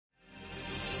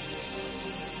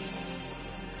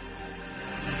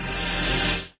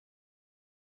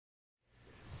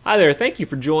Hi there. Thank you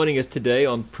for joining us today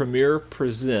on Premier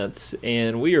Presents.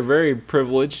 And we are very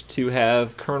privileged to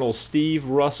have Colonel Steve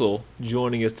Russell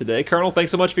joining us today. Colonel,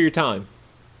 thanks so much for your time.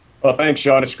 Well, thanks,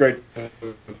 Sean. It's great to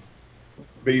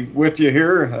be with you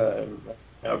here.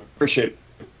 I appreciate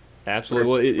it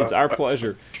Absolutely. very Well, it's our much.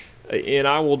 pleasure. And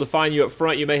I will define you up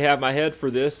front. You may have my head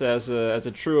for this as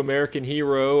a true American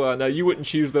hero. Now, you wouldn't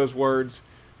choose those words,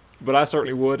 but I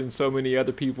certainly would, and so many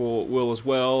other people will as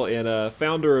well. And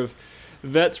founder of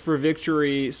Vets for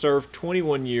Victory, served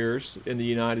 21 years in the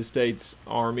United States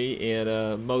Army,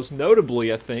 and most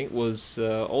notably, I think, was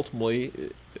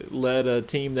ultimately led a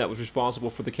team that was responsible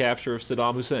for the capture of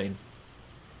Saddam Hussein.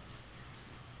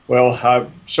 Well, I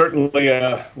certainly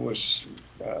was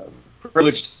uh,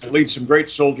 privileged to lead some great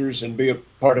soldiers and be a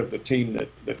part of the team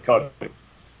that caught me.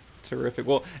 Terrific.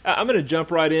 Well, I'm going to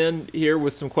jump right in here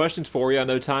with some questions for you. I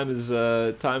know time is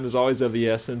always of the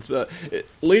essence, but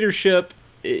leadership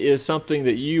is something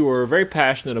that you are very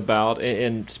passionate about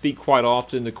and speak quite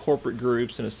often to corporate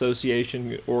groups and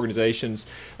association organizations.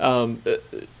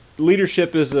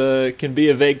 Leadership can be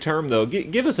a vague term, though.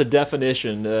 Give us a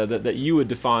definition that you would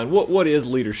define. What is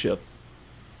leadership?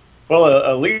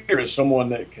 Well, a leader is someone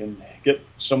that can get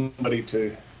somebody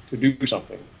to do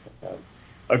something. Uh,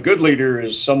 a good leader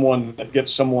is someone that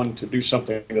gets someone to do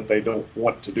something that they don't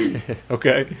want to do.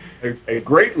 Okay. A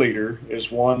great leader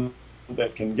is one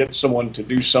that can get someone to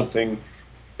do something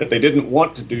that they didn't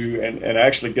want to do and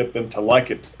actually get them to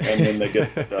like it, and then they get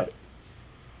it done.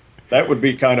 That would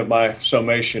be kind of my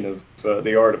summation of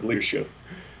the art of leadership.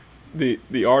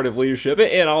 The art of leadership,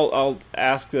 and I'll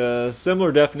ask a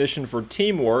similar definition for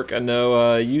teamwork. I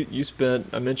know you spent,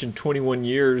 I mentioned, 21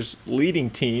 years leading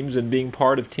teams and being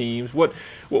part of teams.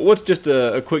 What's just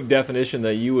a quick definition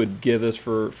that you would give us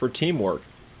for teamwork?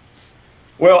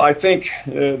 Well, I think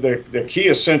the key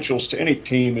essentials to any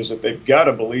team is that they've got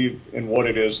to believe in what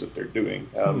it is that they're doing.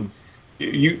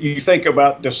 You think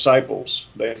about disciples;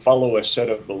 they follow a set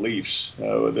of beliefs.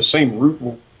 The same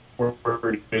root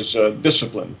word is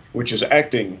discipline, which is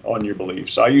acting on your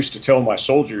beliefs. I used to tell my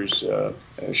soldiers,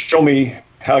 "Show me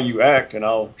how you act, and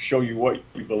I'll show you what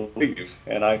you believe."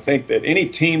 And I think that any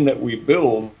team that we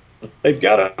build, they've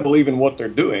got to believe in what they're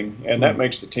doing, and that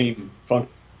makes the team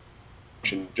function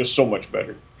just so much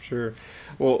better. Sure.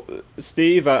 Well,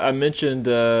 Steve, I mentioned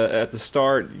at the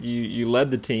start you led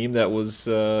the team that was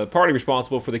partly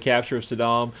responsible for the capture of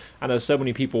Saddam. I know so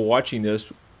many people watching this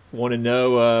want to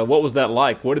know what was that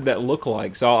like? What did that look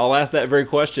like? So I'll ask that very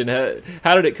question.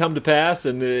 How did it come to pass,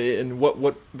 and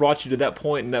what brought you to that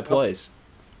point in that place?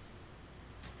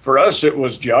 For us, it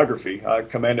was geography. I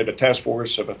commanded a task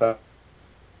force of 1,000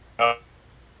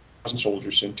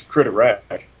 soldiers in Tikrit,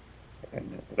 Iraq,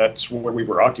 and that's where we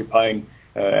were occupying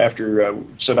after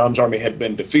Saddam's army had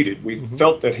been defeated. We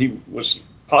felt that he was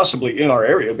possibly in our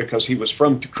area because he was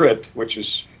from Tikrit, which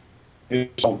is his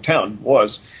hometown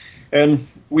was. And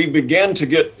we began to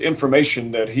get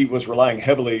information that he was relying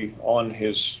heavily on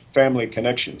his family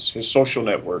connections, his social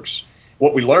networks.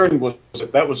 What we learned was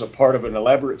that that was a part of an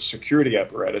elaborate security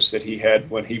apparatus that he had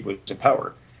when he was in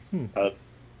power.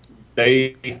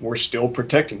 They were still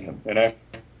protecting him. And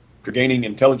after gaining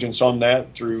intelligence on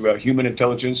that through human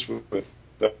intelligence with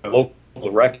the local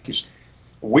Iraqis,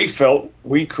 we felt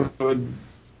we could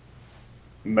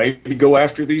maybe go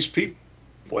after these people,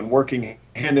 and working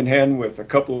hand in hand with a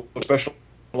couple of special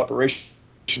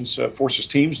operations forces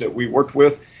teams that we worked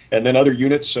with, and then other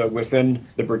units within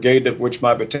the brigade of which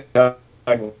my battalion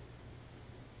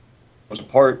was a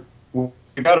part. We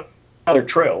got another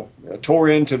trail, tore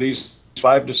into these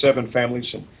 5 to 7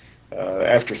 families, and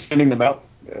after thinning them out,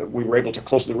 we were able to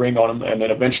close the ring on them, and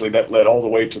then eventually that led all the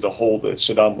way to the hole that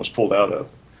Saddam was pulled out of.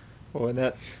 Well,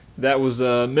 and that was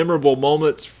memorable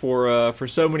moments for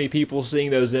so many people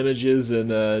seeing those images,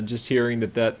 and just hearing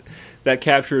that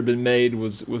capture had been made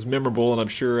was memorable, and I'm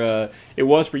sure it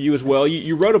was for you as well.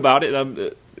 You wrote about it.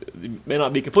 It may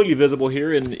not be completely visible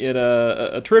here in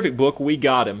a terrific book, We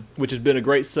Got Him, which has been a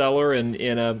great seller, and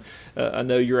I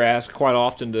know you're asked quite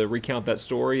often to recount that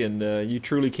story, and you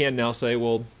truly can now say,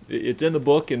 well, it's in the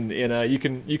book, and you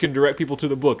can direct people to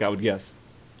the book, I would guess.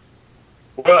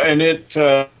 Well, and it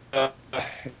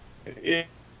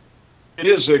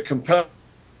is a compelling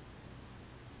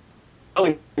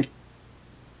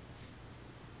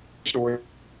story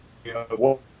of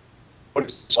what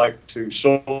it's like to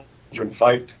soldier and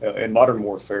fight in modern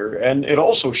warfare. And it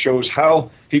also shows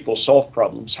how people solve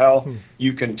problems, how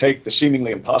you can take the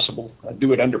seemingly impossible,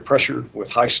 do it under pressure with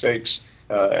high stakes,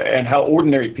 and how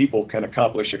ordinary people can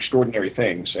accomplish extraordinary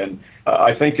things. And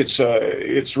I think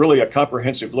it's really a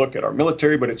comprehensive look at our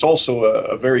military, but it's also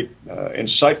a very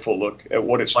insightful look at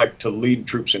what it's like to lead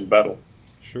troops in battle.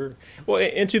 Sure. Well,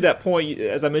 and to that point,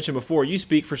 as I mentioned before, you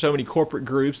speak for so many corporate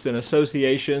groups and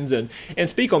associations, and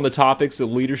speak on the topics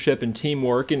of leadership and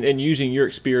teamwork, and using your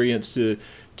experience to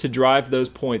drive those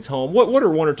points home. What are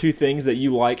one or two things that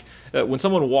you like when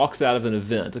someone walks out of an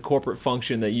event, a corporate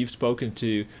function that you've spoken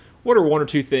to? What are one or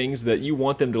two things that you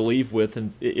want them to leave with,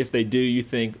 and if they do, you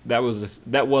think that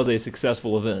was a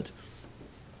successful event?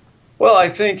 Well, I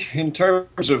think in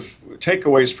terms of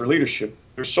takeaways for leadership,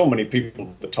 there's so many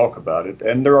people that talk about it,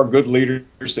 and there are good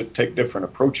leaders that take different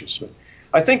approaches. But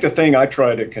I think the thing I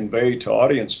try to convey to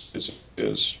audiences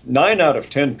is 9 out of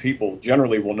 10 people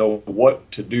generally will know what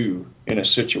to do in a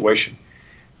situation,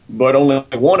 but only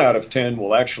 1 out of 10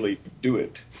 will actually do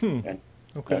it and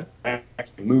Okay.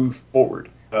 actually move forward.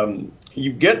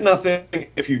 You get nothing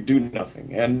if you do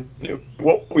nothing. And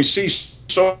what we see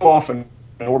so often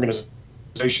in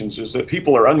organizations is that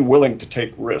people are unwilling to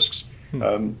take risks.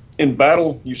 In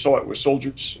battle, you saw it with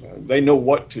soldiers. They know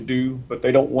what to do, but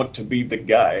they don't want to be the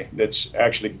guy that's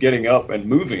actually getting up and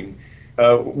moving.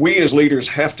 We as leaders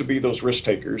have to be those risk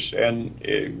takers, and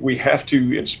we have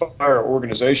to inspire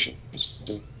organizations.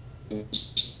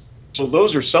 So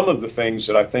those are some of the things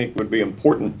that I think would be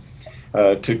important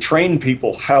to train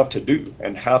people how to do,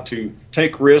 and how to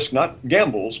take risks, not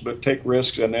gambles, but take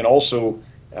risks, and then also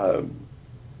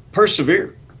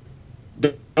persevere.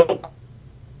 Don't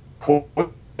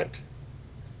quit.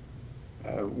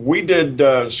 We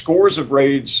did scores of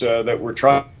raids that were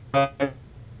trying to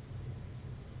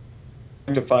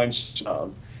find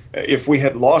Saddam. If we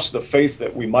had lost the faith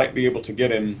that we might be able to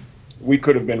get him, we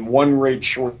could have been one raid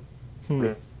short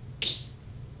of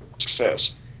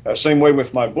success. Same way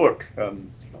with my book.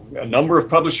 A number of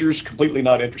publishers completely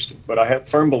not interested, but I had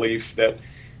firm belief that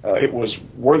it was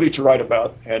worthy to write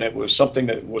about, and it was something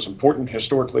that was important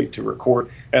historically to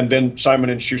record. And then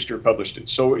Simon & Schuster published it.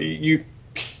 So you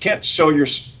can't sell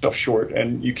yourself short,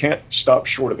 and you can't stop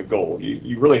short of the goal.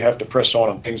 You really have to press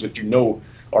on things that you know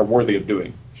are worthy of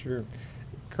doing. Sure.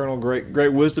 Colonel,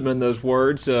 great wisdom in those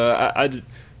words.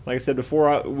 Like I said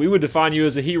before, we would define you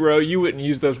as a hero. You wouldn't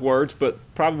use those words, but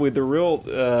probably the real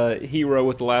hero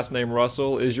with the last name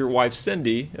Russell is your wife,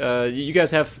 Cindy. You guys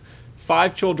have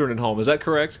 5 children at home. Is that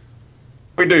correct?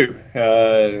 We do.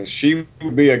 She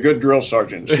would be a good drill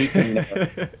sergeant. She can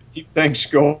keep things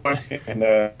going, and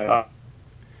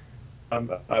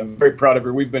I'm very proud of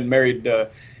her. We've been married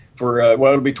for,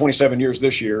 well, it'll be 27 years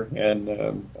this year,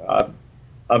 and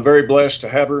I'm very blessed to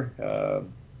have her.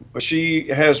 But she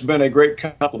has been a great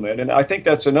compliment, and I think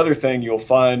that's another thing you'll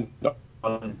find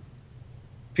on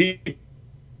people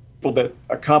that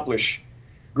accomplish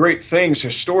great things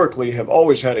historically have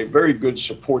always had a very good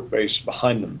support base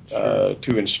behind them. Sure.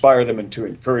 To inspire them and to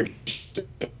encourage them.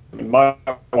 And my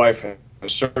wife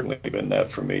has certainly been that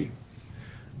for me.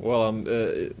 Well,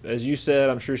 as you said,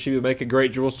 I'm sure she would make a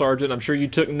great drill sergeant. I'm sure you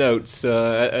took notes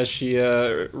as she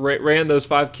ran those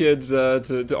 5 kids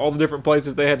to all the different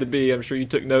places they had to be. I'm sure you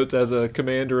took notes as a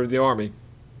commander of the Army.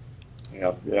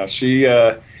 Yeah.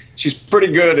 She's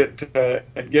pretty good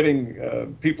at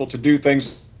getting people to do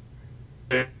things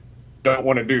they don't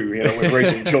want to do. With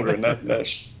raising children.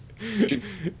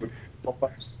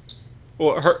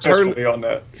 Well, her on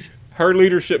that. Her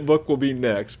leadership book will be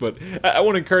next, but I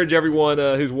want to encourage everyone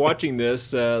who's watching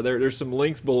this. There's some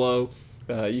links below.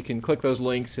 You can click those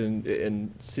links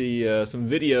and see some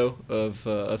video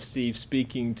of Steve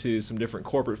speaking to some different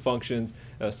corporate functions.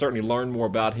 Certainly learn more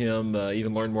about him,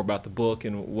 even learn more about the book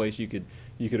and ways you could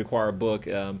acquire a book.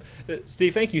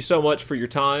 Steve, thank you so much for your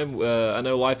time. I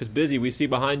know life is busy. We see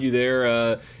behind you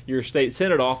there your state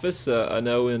senate office. I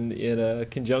know in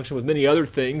conjunction with many other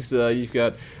things, you've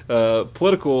got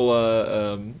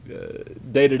political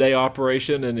day-to-day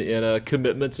operation and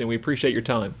commitments, and we appreciate your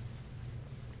time.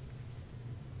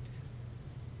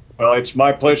 Well, it's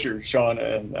my pleasure, Sean,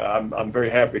 and I'm very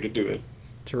happy to do it.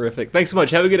 Terrific. Thanks so much.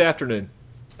 Have a good afternoon.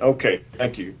 Okay,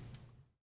 thank you.